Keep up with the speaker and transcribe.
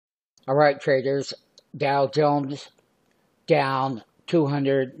All right, traders, Dow Jones down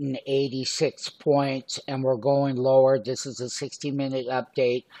 286 points, and we're going lower. This is a 60-minute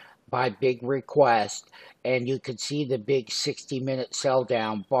update by big request, and you can see the big 60-minute sell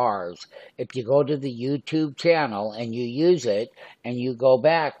down bars. If you go to the YouTube channel and you use it and you go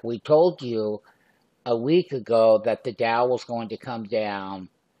back, we told you a week ago that the Dow was going to come down,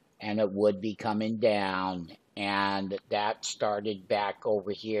 and it would be coming down, and that started back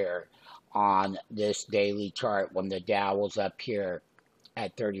over here on this daily chart when the Dow was up here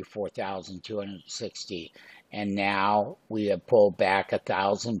at 34,260, and now we have pulled back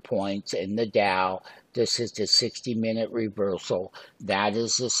 1,000 points in the Dow. This is the 60-minute reversal. That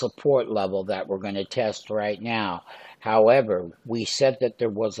is the support level that we're going to test right now. However, we said that there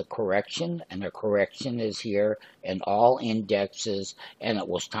was a correction, and a correction is here in all indexes, and it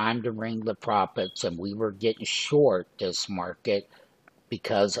was time to bring the profits, and we were getting short this market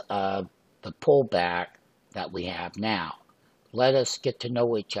because of the pullback that we have now. Let us get to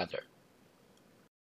know each other.